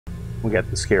We got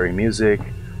the scary music,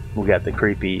 we got the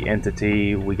creepy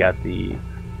entity, we got the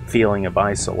feeling of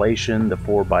isolation, the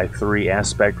 4:3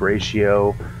 aspect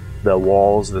ratio, the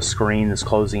walls, the screen is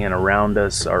closing in around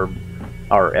us, our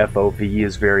FOV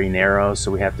is very narrow,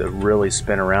 so we have to really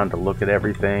spin around to look at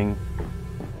everything.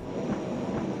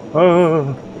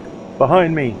 Oh,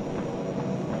 behind me!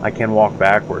 I can walk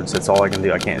backwards, that's all I can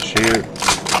do. I can't shoot.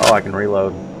 Oh, I can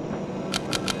reload.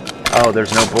 Oh,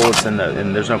 there's no bullets in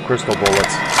and there's no crystal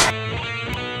bullets.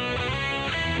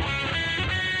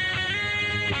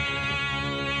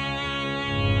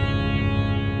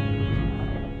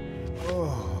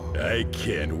 I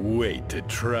can't wait to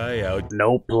try out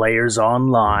No players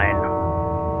online.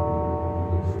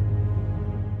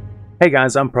 Hey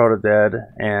guys, I'm Protodead,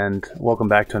 and welcome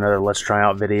back to another Let's Try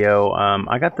Out video.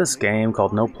 I got this game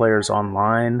called No Players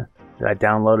Online that I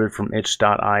downloaded from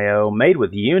itch.io, made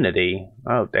with Unity.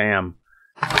 Oh damn.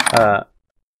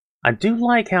 I do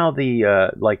like how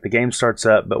the game starts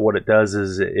up, but what it does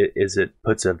is it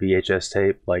puts a VHS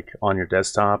tape like on your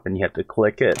desktop, and you have to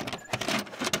click it,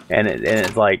 and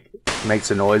it like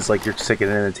makes a noise like you're sticking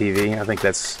it in a TV. I think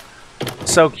that's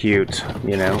so cute,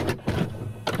 you know.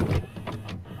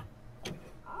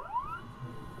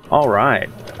 Alright,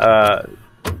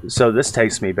 so this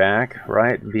takes me back,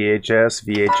 right? VHS,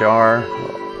 VHR.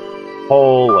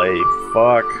 Holy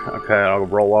fuck. Okay, I'll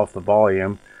roll off the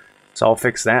volume. So I'll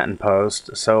fix that in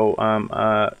post. So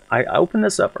I opened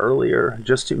this up earlier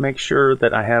just to make sure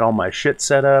that I had all my shit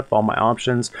set up, all my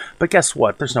options. But guess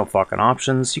what? There's no fucking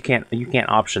options. You can't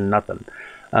option nothing.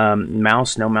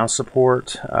 Mouse, no mouse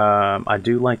support. I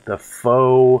do like the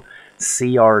faux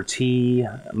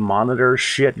CRT monitor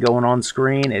shit going on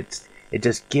screen. It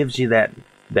just gives you that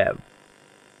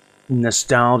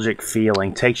nostalgic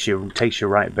feeling, takes you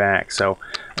right back. So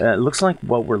it looks like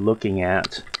what we're looking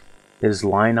at is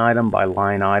line item by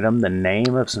line item the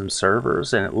name of some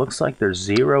servers, and it looks like there's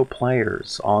 0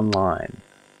 players online.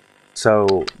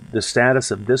 So the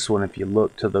status of this one, if you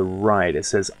look to the right, it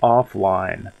says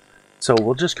offline. So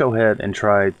we'll just go ahead and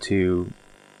try to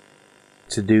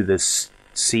do this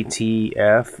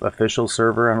CTF official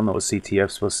server. I don't know what CTF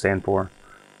is supposed to stand for.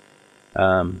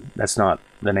 That's not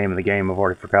the name of the game. I've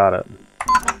already forgot it.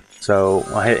 So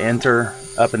I'll hit enter,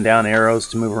 up and down arrows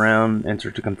to move around,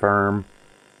 enter to confirm.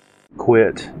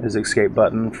 Quit is the escape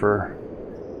button for.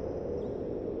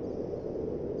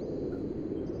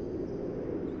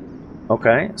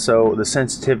 Okay, so the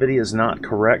sensitivity is not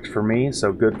correct for me,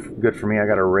 so good for me. I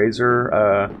got a Razer,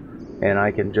 and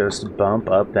I can just bump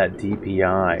up that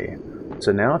DPI.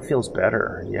 So now it feels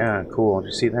better. Yeah, cool. Did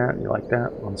you see that? You like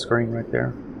that on the screen right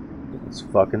there? It's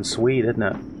fucking sweet, isn't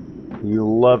it? You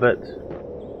love it.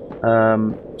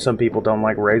 Some people don't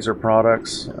like Razer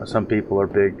products. Some people are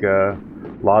big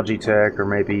Logitech or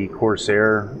maybe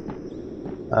Corsair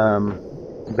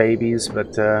babies,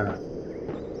 but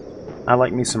I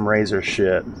like me some Razer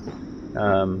shit.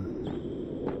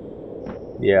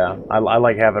 Yeah, I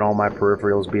like having all my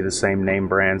peripherals be the same name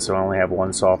brand, so I only have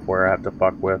one software I have to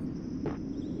fuck with.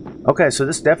 Okay, so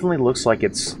this definitely looks like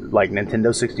it's like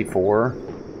Nintendo 64,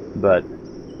 but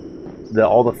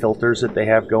all the filters that they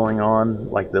have going on,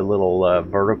 like the little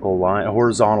vertical line,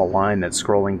 horizontal line that's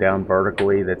scrolling down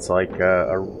vertically, that's like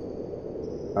a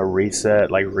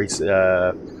reset, like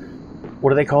what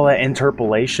do they call that?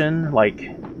 Interpolation, like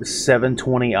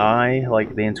 720i,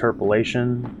 like the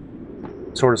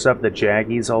interpolation sort of stuff. The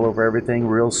jaggies all over everything,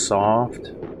 real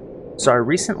soft. So I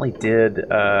recently did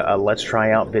a Let's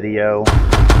Try Out video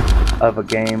of a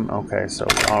game. Okay, so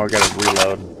I gotta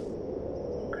reload.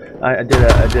 I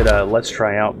did a Let's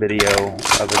Try Out video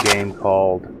of a game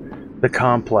called The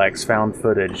Complex, found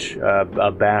footage,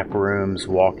 a back rooms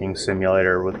walking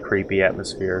simulator with creepy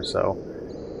atmosphere. So,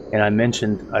 and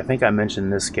I think I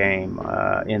mentioned this game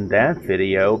in that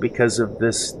video because of the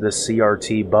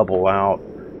CRT bubble out,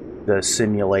 the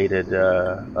simulated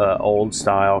old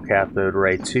style cathode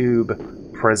ray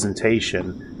tube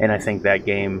presentation, and I think that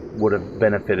game would have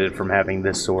benefited from having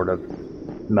this sort of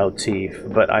motif.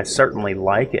 But I certainly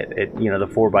like it. You know, the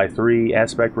 4:3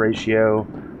 aspect ratio,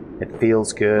 it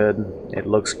feels good, it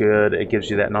looks good, it gives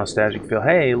you that nostalgic feel.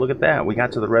 Hey, look at that, we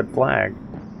got to the red flag.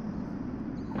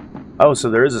 Oh, so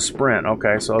there is a sprint.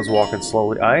 Okay, so I was walking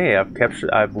slowly. I've captured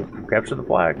the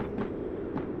flag.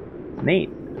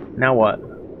 Neat. Now what?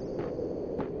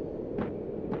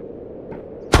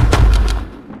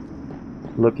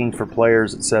 Looking for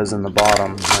players, it says in the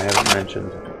bottom. I haven't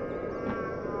mentioned.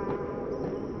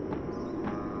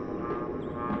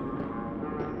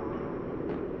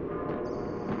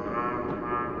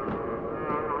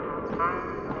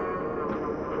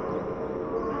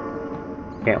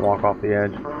 Can't walk off the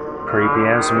edge. Creepy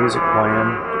ass music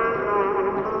playing.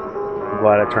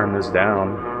 glad I turned this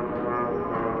down.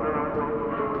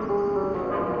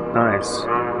 Nice.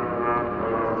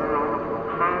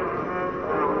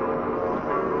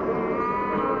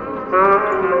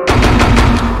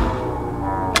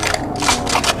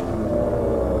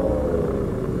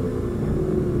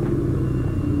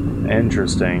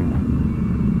 Interesting.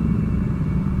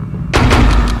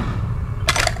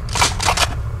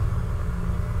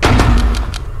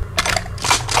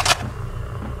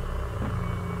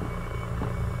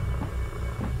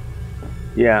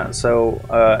 Yeah, so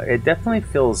it definitely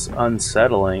feels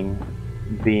unsettling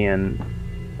being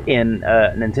in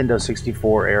a Nintendo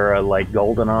 64 era, like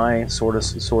GoldenEye,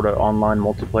 sort of online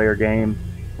multiplayer game,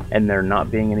 and there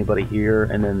not being anybody here.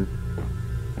 And then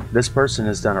this person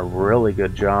has done a really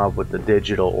good job with the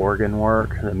digital organ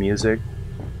work, the music.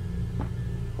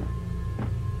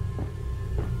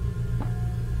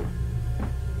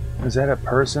 Is that a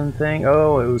person thing?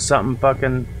 Oh, it was something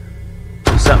fucking...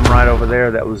 There's something right over there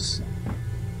that was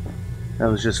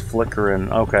just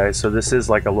flickering. Okay, so this is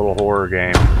like a little horror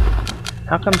game.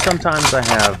 How come sometimes I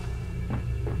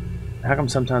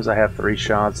have 3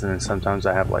 shots and then sometimes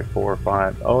I have like 4 or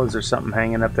 5? Oh, is there something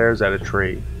hanging up there? Is that a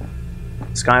tree?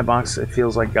 Skybox, it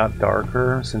feels like got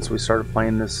darker since we started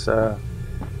playing this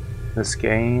this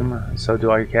game. So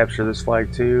do I capture this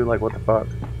flag too? Like, what the fuck?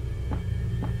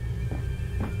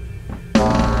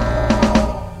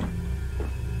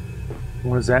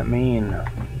 What does that mean?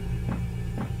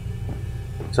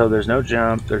 So there's no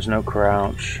jump, there's no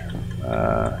crouch.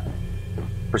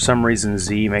 For some reason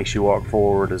Z makes you walk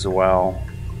forward as well.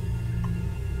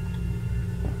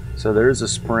 So there is a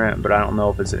sprint, but I don't know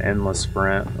if it's an endless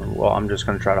sprint. Well, I'm just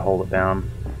going to try to hold it down.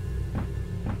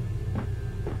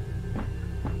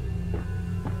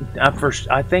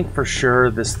 I think for sure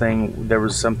this thing, there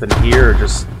was something here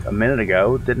just a minute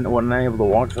ago. Wasn't I able to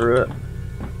walk through it?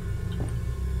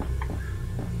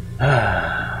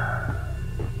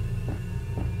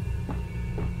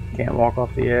 Can't walk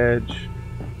off the edge.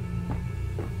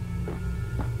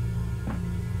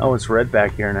 Oh, it's red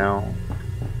back here now.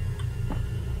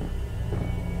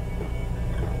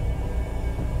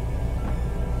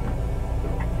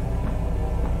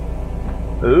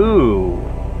 Ooh.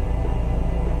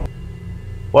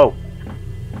 Whoa.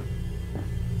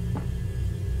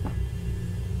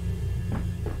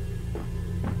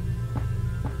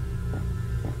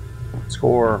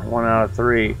 Score 1 out of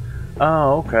 3.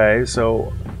 Oh, okay.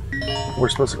 So we're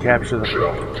supposed to capture the...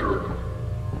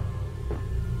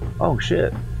 Oh,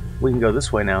 shit. We can go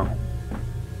this way now.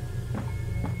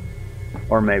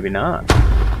 Or maybe not.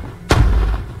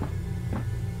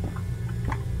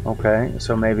 Okay,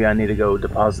 so maybe I need to go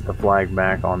deposit the flag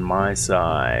back on my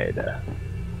side.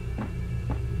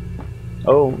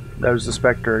 Oh, there's the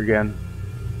Spectre again.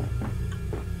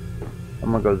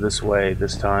 I'm gonna go this way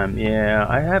this time. Yeah,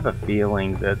 I have a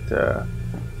feeling that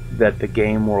that the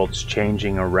game world's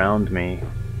changing around me.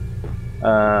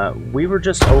 We were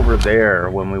just over there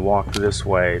when we walked this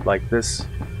way. Like this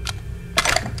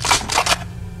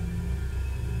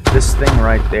thing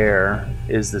right there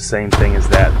is the same thing as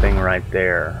that thing right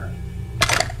there.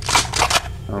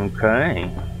 Okay,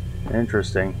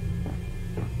 interesting.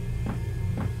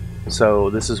 So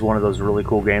this is one of those really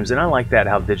cool games, and I like that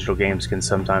how digital games can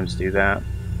sometimes do that.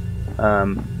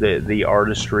 The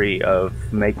artistry of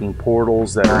making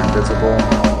portals that are invisible.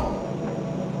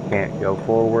 Can't go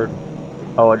forward.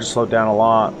 Oh, I just slowed down a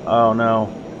lot. Oh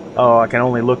no. Oh, I can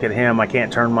only look at him. I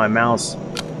can't turn my mouse.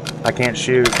 I can't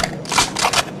shoot.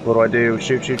 What do I do?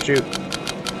 Shoot, shoot, shoot.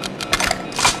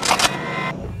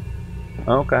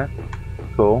 Okay.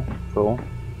 Cool, cool.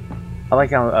 I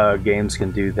like how games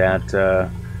can do that,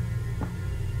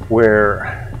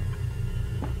 where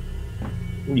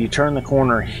you turn the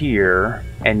corner here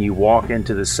and you walk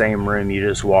into the same room you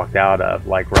just walked out of,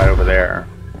 like right over there.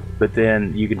 But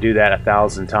then you could do that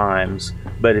 1,000 times,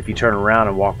 but if you turn around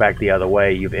and walk back the other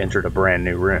way, you've entered a brand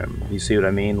new room. You see what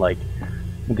I mean? Like,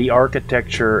 the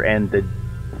architecture and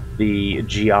the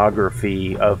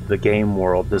geography of the game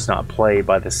world does not play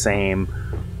by the same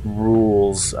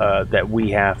rules that we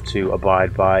have to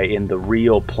abide by in the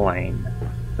real plane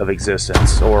of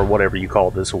existence, or whatever you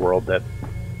call this world that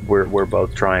we're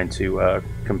both trying to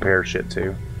compare shit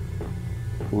to,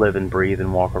 live and breathe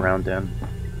and walk around in.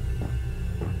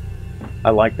 I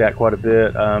like that quite a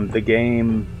bit. The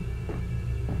game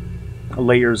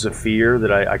Layers of Fear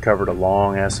that I covered a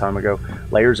long ass time ago,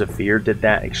 Layers of Fear did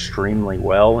that extremely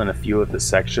well in a few of the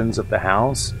sections of the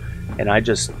house, and I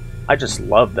just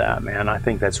love that, man. I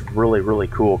think that's really, really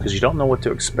cool because you don't know what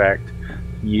to expect.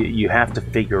 You have to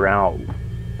figure out,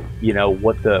 you know,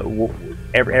 what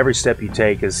every step you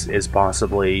take is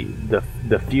possibly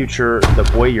the future,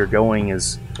 the way you're going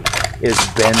is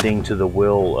bending to the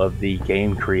will of the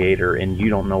game creator, and you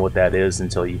don't know what that is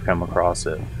until you come across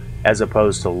it, as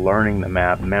opposed to learning the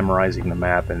map, memorizing the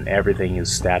map, and everything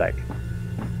is static.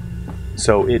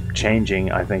 So it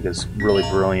changing, I think, is really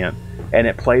brilliant, and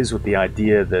it plays with the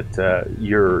idea that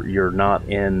you're not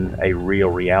in a real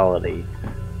reality,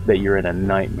 that you're in a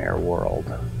nightmare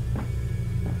world.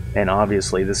 And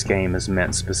obviously this game is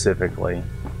meant specifically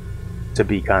to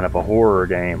be kind of a horror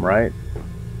game, right?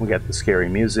 We got the scary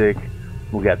music,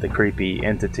 we got the creepy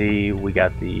entity, we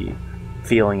got the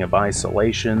feeling of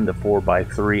isolation, the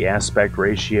 4:3 aspect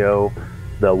ratio,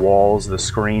 the walls, the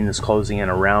screen is closing in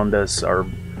around us, our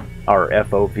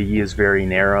FOV is very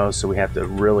narrow, so we have to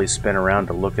really spin around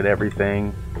to look at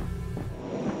everything.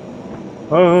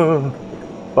 Oh,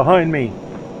 behind me!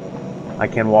 I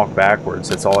can walk backwards,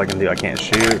 that's all I can do. I can't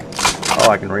shoot. Oh,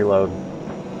 I can reload.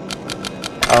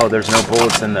 Oh, there's no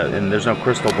bullets in the, and there's no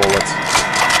crystal bullets.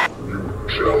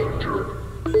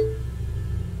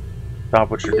 Stop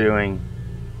what you're doing.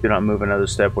 Do not move another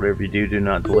step. Whatever you do, do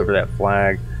not deliver that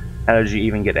flag. How did you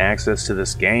even get access to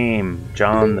this game?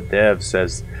 John, the dev,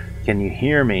 says, can you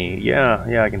hear me?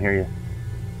 Yeah, I can hear you.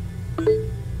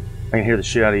 I can hear the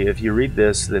shit out of you. If you read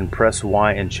this, then press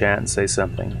Y in chat and say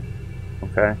something.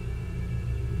 Okay?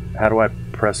 How do I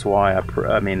press Y?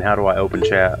 I mean, how do I open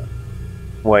chat?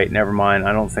 Wait, never mind.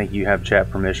 I don't think you have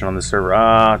chat permission on the server.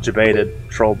 Ah, jebaited.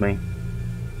 Trolled me.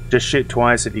 Just shoot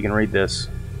twice if you can read this.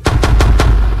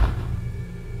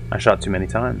 I shot too many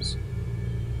times.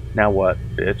 Now what,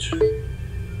 bitch?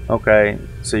 Okay,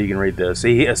 so you can read this.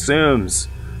 He assumes.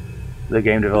 The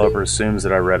game developer assumes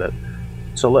that I read it.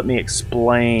 So let me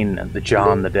explain. The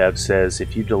John, the dev, says,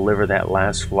 if you deliver that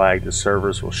last flag, the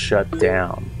servers will shut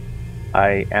down.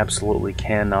 I absolutely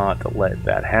cannot let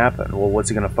that happen. Well, what's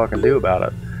he gonna fucking do about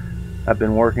it? I've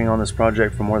been working on this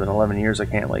project for more than 11 years. I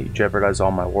can't let you jeopardize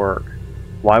all my work.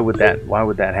 Why would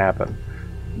that happen?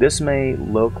 This may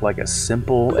look like a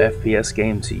simple FPS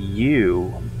game to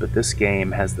you, but this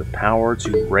game has the power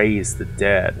to raise the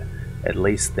dead. At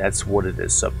least that's what it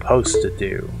is supposed to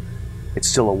do. It's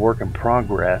still a work in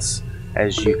progress,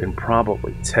 as you can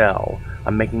probably tell.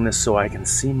 I'm making this so I can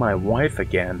see my wife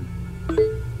again,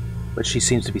 but she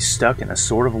seems to be stuck in a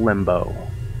sort of limbo.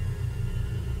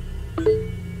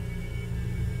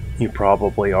 You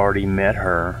probably already met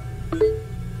her.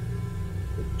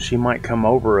 She might come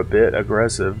over a bit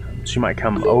aggressive.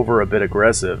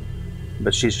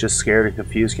 But she's just scared and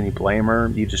confused. Can you blame her?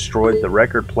 You destroyed the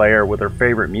record player with her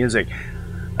favorite music.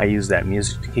 I use that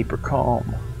music to keep her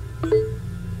calm.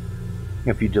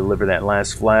 If you deliver that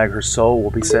last flag, her soul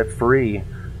will be set free.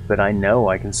 But I know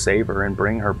I can save her and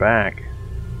bring her back.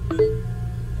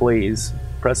 Please,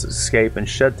 press escape and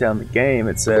shut down the game,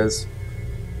 it says.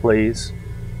 Please.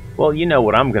 Well, you know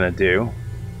what I'm gonna do,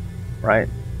 right?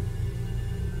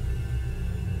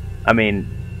 I mean,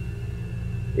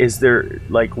 is there,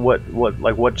 like,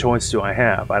 what choice do I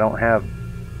have? I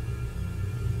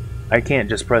can't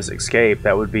just press escape.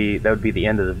 That would be the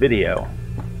end of the video.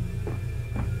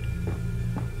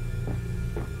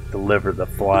 Deliver the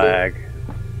flag.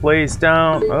 Please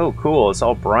don't. Oh, cool. It's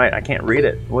all bright. I can't read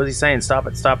it. What is he saying? Stop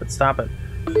it, stop it, stop it.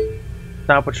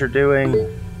 Stop what you're doing.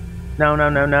 No, no,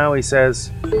 no, no, he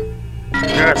says.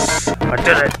 Yes, I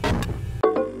did it.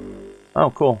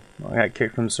 Oh, cool. I got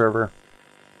kicked from the server.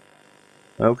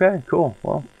 Okay, cool.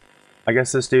 Well, I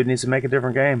guess this dude needs to make a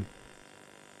different game.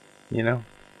 You know?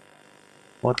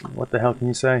 What the hell can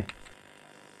you say?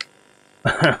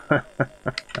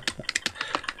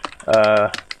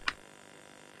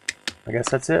 I guess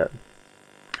that's it.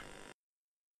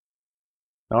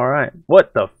 Alright.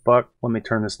 What the fuck? Let me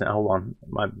turn this down. Hold on.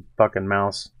 My fucking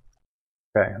mouse.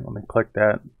 Okay, let me click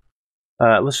that.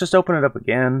 Let's just open it up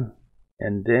again.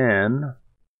 And then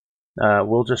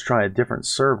we'll just try a different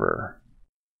server.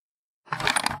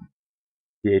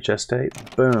 VHS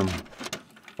tape. Boom.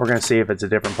 We're gonna see if it's a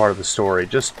different part of the story.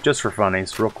 Just for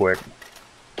funnies, real quick.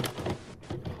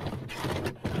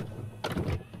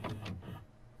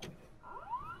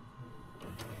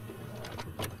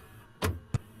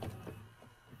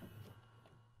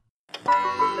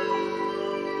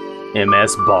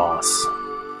 MS Boss.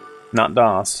 Not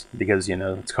DOS, because, you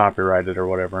know, it's copyrighted or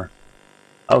whatever.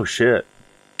 Oh shit.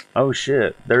 Oh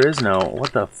shit. There is no...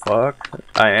 What the fuck?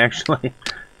 I actually...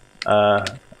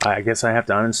 I guess I have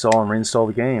to uninstall and reinstall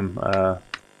the game.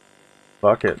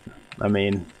 Fuck it. I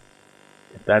mean,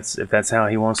 if that's how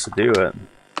he wants to do it,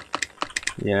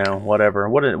 you know, whatever.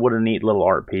 What a neat little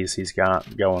art piece he's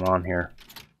got going on here.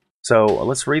 So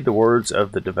let's read the words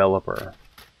of the developer.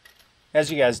 As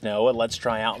you guys know, a Let's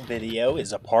Try Out video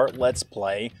is a part Let's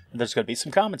Play, There's going to be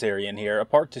some commentary in here, a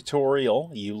part tutorial,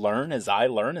 you learn as I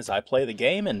play the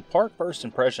game, and part first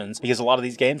impressions, because a lot of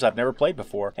these games I've never played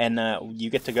before, and you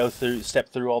get to go through, step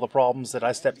through all the problems that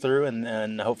I stepped through,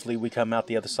 and hopefully we come out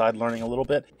the other side learning a little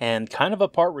bit, and kind of a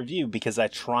part review, because I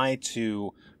try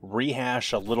to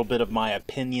rehash a little bit of my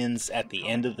opinions at the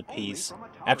end of the piece.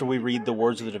 After we read the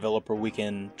words of the developer, we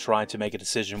can try to make a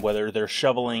decision whether they're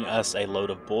shoveling us a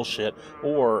load of bullshit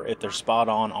or if they're spot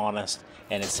on honest,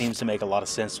 and it seems to make a lot of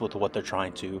sense with what they're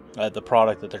trying to, the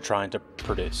product that they're trying to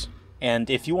produce. And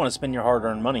if you want to spend your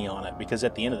hard-earned money on it, because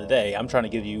at the end of the day, I'm trying to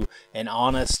give you an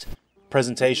honest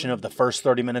presentation of the first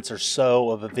 30 minutes or so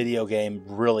of a video game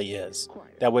really is.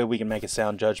 That way we can make a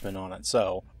sound judgment on it.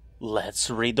 So, let's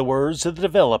read the words of the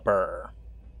developer.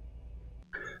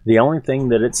 The only thing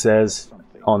that it says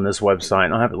on this website,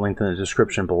 and I'll have it linked in the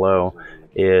description below,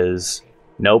 is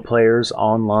no players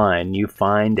online. You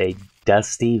find a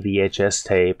dusty VHS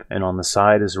tape, and on the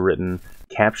side is written,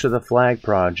 Capture the Flag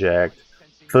Project,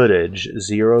 footage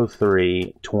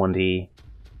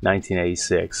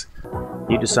 03/20/1986.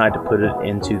 You decide to put it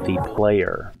into the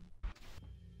player.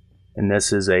 And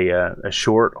this is a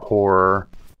short horror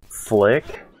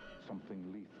flick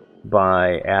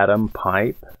by Adam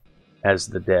Pipe as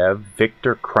the dev,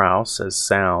 Victor Kraus as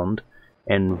sound,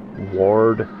 and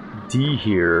Ward D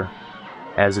here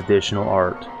as additional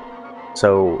art.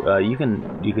 So you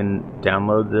can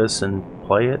download this and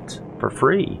play it for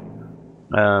free.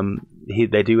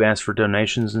 They do ask for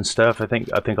donations and stuff. I think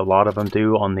a lot of them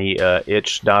do on the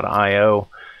itch.io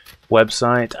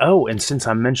website. Oh, and since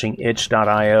I'm mentioning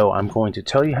itch.io, I'm going to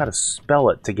tell you how to spell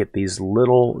it to get these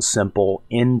little simple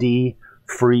indie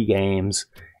free games.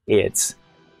 It's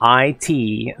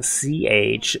itch.io.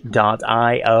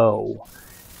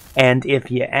 And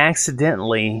if you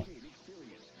accidentally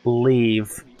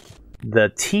leave the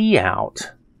T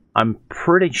out, I'm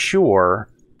pretty sure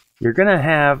you're going to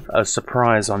have a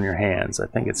surprise on your hands. I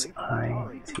think it's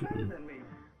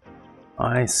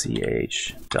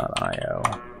itch.io.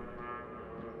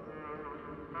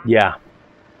 Yeah,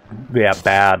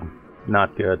 bad.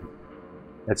 Not good.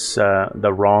 It's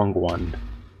the wrong one.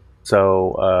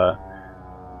 So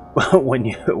when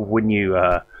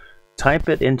you type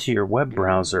it into your web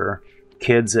browser,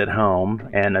 kids at home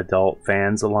and adult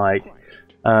fans alike,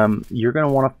 you're going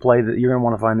to want to you're going to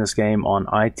want to find this game on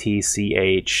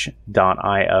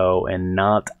itch.io and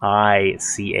not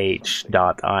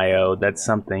ich.io. That's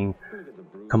something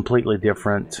completely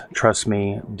different. Trust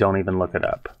me, don't even look it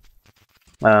up.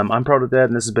 I'm Protodead,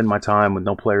 and this has been my time with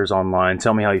no players online.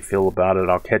 Tell me how you feel about it.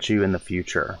 I'll catch you in the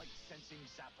future.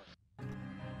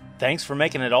 Thanks for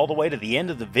making it all the way to the end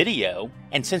of the video.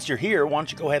 And since you're here, why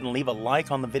don't you go ahead and leave a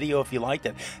like on the video if you liked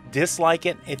it. Dislike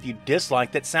it if you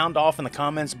disliked it. Sound off in the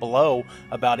comments below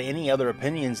about any other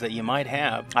opinions that you might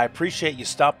have. I appreciate you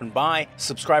stopping by.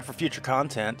 Subscribe for future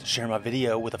content. Share my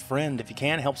video with a friend if you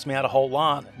can. It helps me out a whole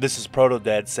lot. This is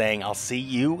Protodead saying I'll see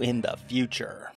you in the future.